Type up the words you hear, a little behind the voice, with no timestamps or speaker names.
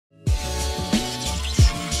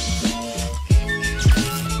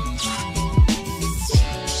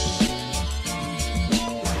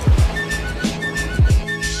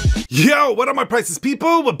Yo, what up my Pryce's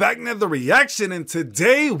people? We're back in another reaction, and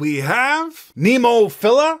today we have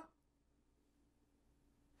NEMOPHILA.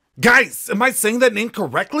 Guys, am I saying that name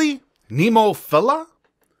correctly? NEMOPHILA?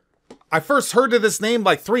 I first heard of this name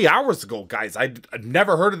like 3 hours ago, guys. I'd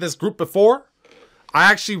never heard of this group before.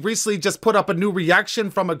 I actually recently just put up a new reaction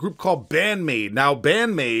from a group called Bandmade. Now,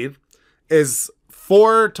 Bandmade is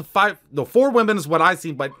 4 women is what I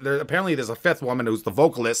see, but apparently there's a 5th woman who's the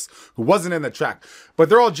vocalist who wasn't in the track. But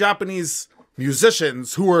they're all Japanese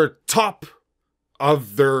musicians who are top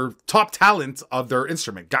talent of their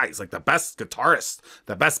instrument. Guys, like the best guitarist,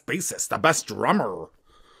 the best bassist, the best drummer.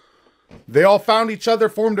 They all found each other,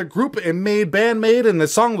 formed a group, and made Bandmade, and the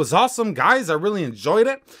song was awesome. Guys, I really enjoyed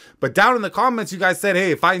it. But down in the comments, you guys said,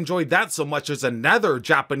 hey, if I enjoyed that so much, there's another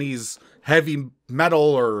Japanese heavy metal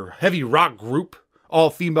or heavy rock group,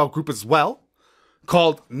 all-female group as well,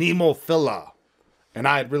 called NEMOPHILA. And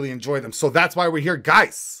I really enjoyed them. So that's why we're here,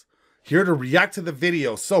 guys. Here to react to the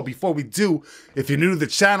video. So before we do, if you're new to the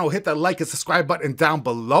channel, hit that like and subscribe button down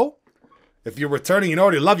below. If you're returning, you know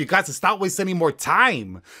what I love you guys, to stop wasting any more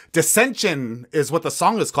time. Dissension is what the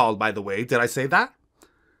song is called, by the way. Did I say that?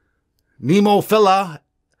 NEMOPHILA,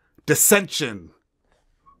 Dissension.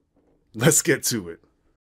 Let's get to it.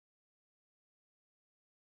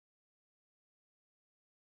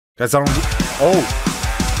 Guys, I was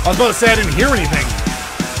about to say I didn't hear anything.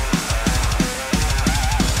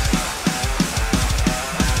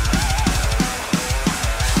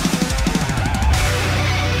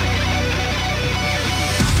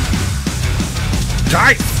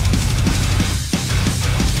 Guys!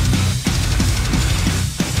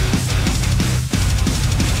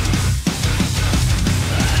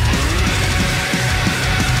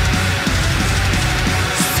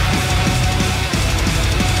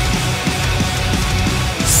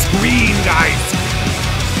 Scream, guys!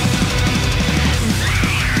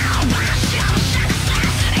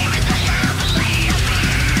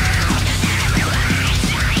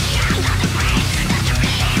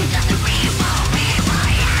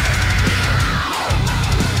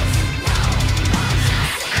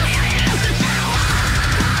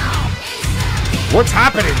 What's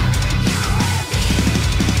happening?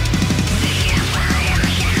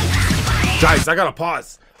 Guys, I gotta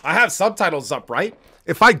pause. I have subtitles up, right?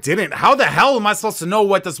 If I didn't, how the hell am I supposed to know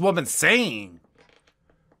what this woman's saying?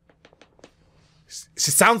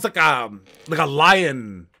 She sounds like a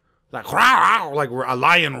lion, like a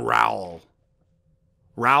lion roar,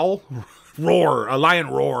 a lion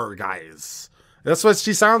roar, guys. That's what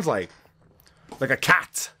she sounds like a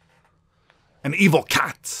cat, an evil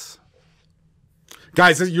cat.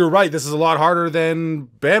 Guys, you're right. This is a lot harder than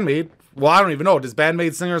Bandmade. Well, I don't even know. Does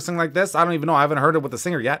Bandmade singer sing like this? I don't even know. I haven't heard it with the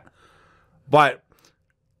singer yet. But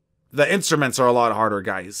the instruments are a lot harder,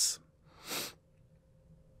 guys.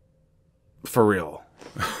 For real.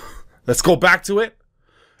 Let's go back to it.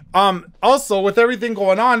 Also, with everything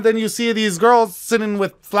going on, then you see these girls sitting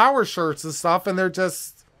with flower shirts and stuff, and they're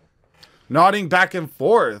just nodding back and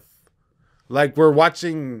forth. Like we're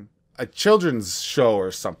watching a children's show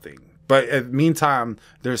or something. But in the meantime,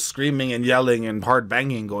 there's screaming and yelling and hard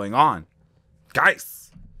banging going on.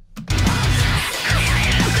 Guys.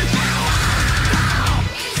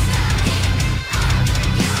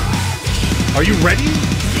 Are you ready?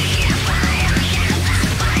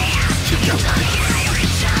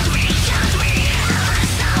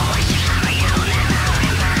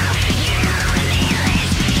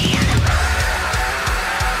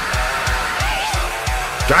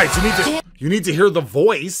 Guys, you need to hear the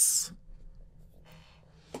voice.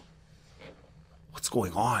 What's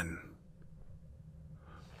going on?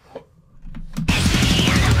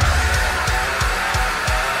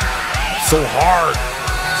 So hard.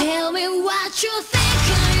 Tell me what you think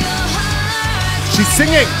in your heart. She's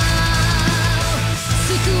singing.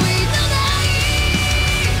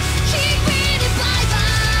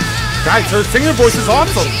 Guys, her singing voice is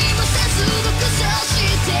awesome.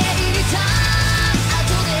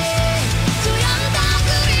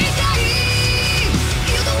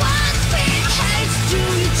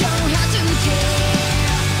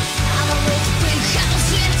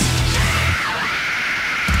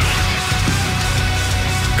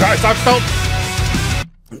 Guys, I felt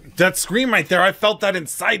that scream right there. I felt that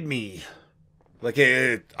inside me. Like,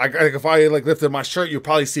 if I lifted my shirt, you'd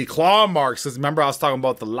probably see claw marks. Because remember, I was talking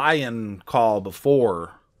about the lion call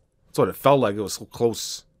before. That's what it felt like. It was so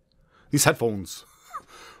close. These headphones.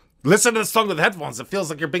 Listen to the song with headphones. It feels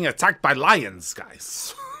like you're being attacked by lions,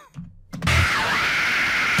 guys.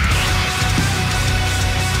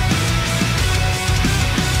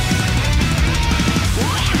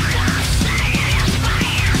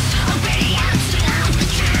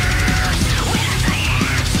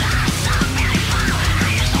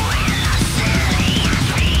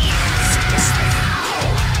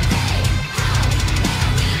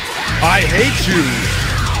 I hate you.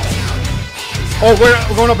 Oh, we're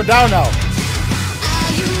going up and down now.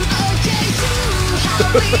 Are you okay to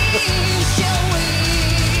hurry, showing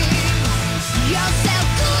yourself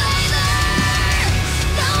cleaner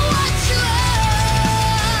than what you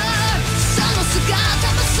are? その姿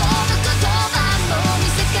もその言葉も見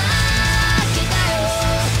せかけたよ。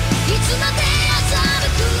いつまで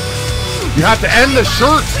欺く You have to end the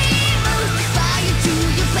shirt.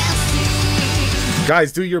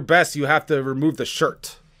 Guys, do your best. You have to remove the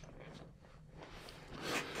shirt.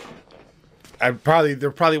 There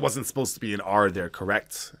probably wasn't supposed to be an R there,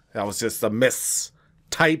 correct? That was just a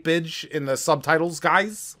mistypage in the subtitles,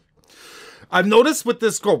 guys. I've noticed with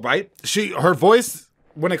this girl, right? Her voice,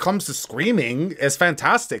 when it comes to screaming, is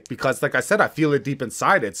fantastic because, like I said, I feel it deep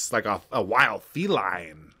inside. It's like a wild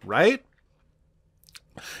feline, right?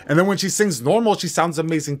 And then when she sings normal, she sounds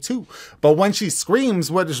amazing too. But when she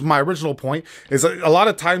screams, what is my original point, is a lot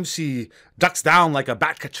of times she ducks down like a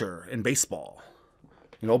bat catcher in baseball.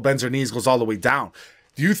 You know, bends her knees, goes all the way down.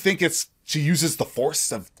 Do you think she uses the force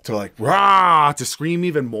to like, rah, to scream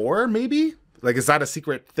even more, maybe? Like, is that a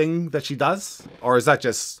secret thing that she does? Or is that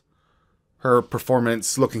just her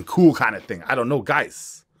performance looking cool kind of thing? I don't know,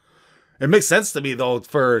 guys. It makes sense to me, though,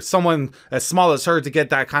 for someone as small as her to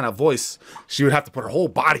get that kind of voice, she would have to put her whole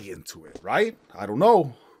body into it, right? I don't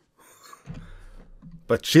know.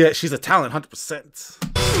 But she's a talent, 100%.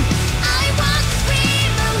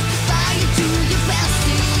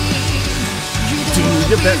 Do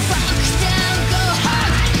your best.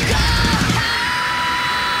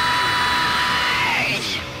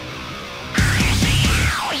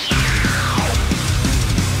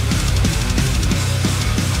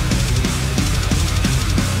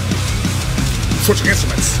 Switching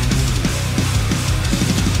instruments.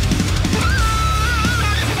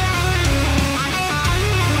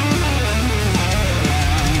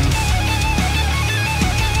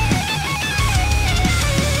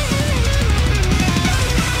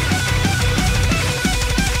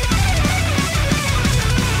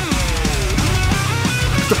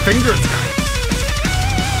 The fingers, guys.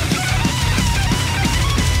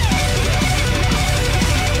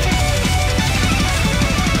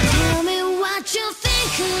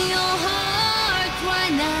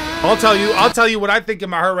 I'll tell you what I think in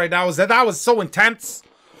my heart right now is that was so intense.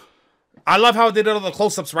 I love how they did all the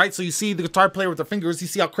close-ups, right? So you see the guitar player with the fingers, you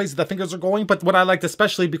see how crazy the fingers are going. But what I liked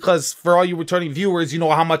especially, because for all you returning viewers, you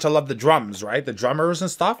know how much I love the drums, right? The drummers and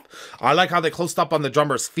stuff. I like how they closed up on the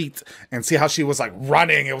drummer's feet and see how she was like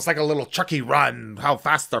running. It was like a little Chucky run, how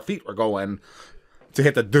fast their feet were going to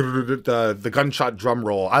hit the gunshot drum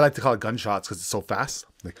roll. I like to call it gunshots because it's so fast.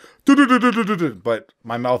 Like, but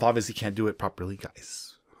my mouth obviously can't do it properly, guys.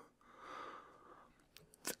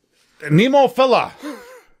 NEMOPHILA.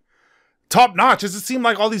 Top notch. Does it seem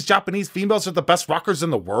like all these Japanese females are the best rockers in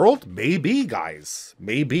the world? Maybe, guys.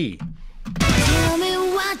 Maybe. Tell me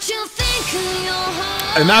what you think in your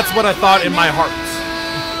heart. And that's what I thought in my heart.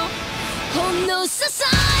 Oh, no,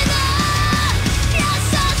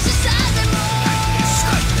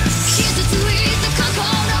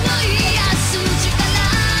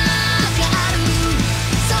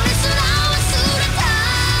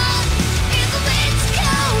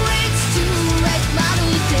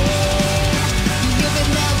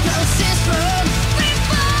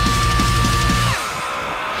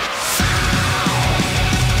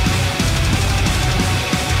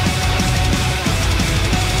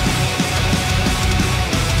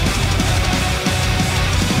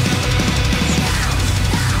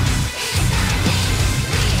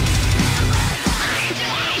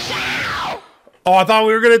 Oh, I thought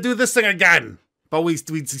we were going to do this thing again. But we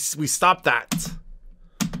stopped that.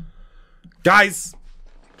 Guys,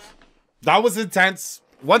 that was intense.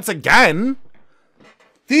 Once again,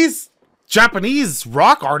 these Japanese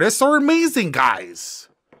rock artists are amazing, guys.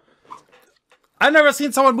 I've never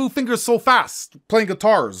seen someone move fingers so fast playing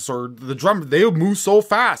guitars or the drum. They move so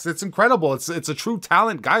fast. It's incredible. It's a true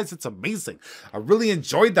talent, guys. It's amazing. I really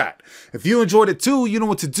enjoyed that. If you enjoyed it too, you know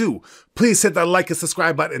what to do. Please hit that like and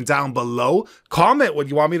subscribe button down below. Comment what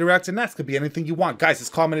you want me to react to next. Could be anything you want. Guys,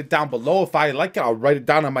 just comment it down below. If I like it, I'll write it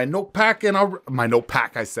down on my notepad and my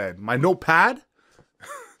notepad.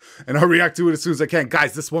 And I'll react to it as soon as I can.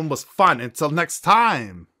 Guys, this one was fun. Until next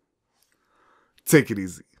time, take it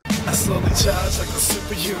easy. I slowly charge like a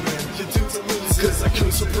superhuman. You do to lose it, cause I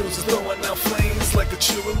cruise for bruises, throwing out flames like a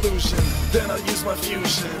true illusion. Then I'll use my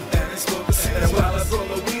fusion and explode the scene. And while I roll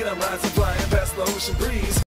a weed, I'm rising, flying past the ocean breeze.